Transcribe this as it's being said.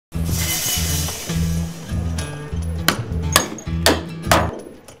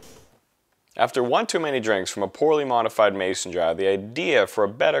After one too many drinks from a poorly modified mason jar, the idea for a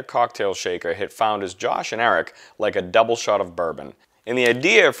better cocktail shaker hit founders Josh and Eric like a double shot of bourbon. And the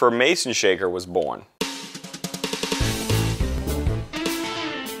idea for a mason shaker was born.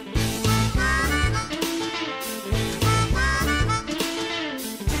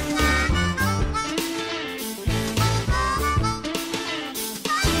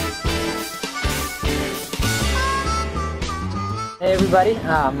 Hey everybody,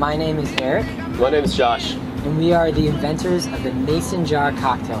 my name is Eric. My name is Josh. And we are the inventors of the Mason Jar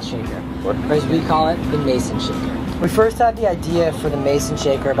Cocktail Shaker, or as we call it, the Mason Shaker. We first had the idea for the Mason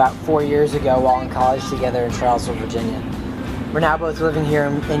Shaker about 4 years ago while in college together in Charlottesville, Virginia. We're now both living here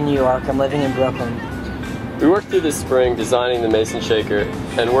in New York. I'm living in Brooklyn. We worked through this spring designing the Mason Shaker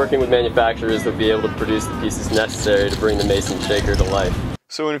and working with manufacturers that would be able to produce the pieces necessary to bring the Mason Shaker to life.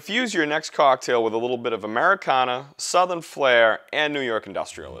 So infuse your next cocktail with a little bit of Americana, Southern flair, and New York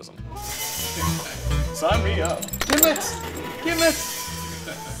industrialism. Sign me up. Give it! Give it!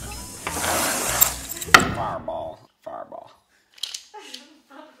 Fireball. Fireball.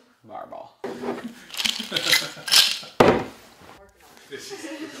 Fireball.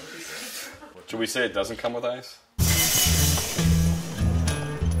 Should we say it doesn't come with ice?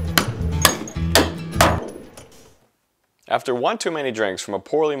 After one too many drinks from a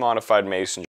poorly modified mason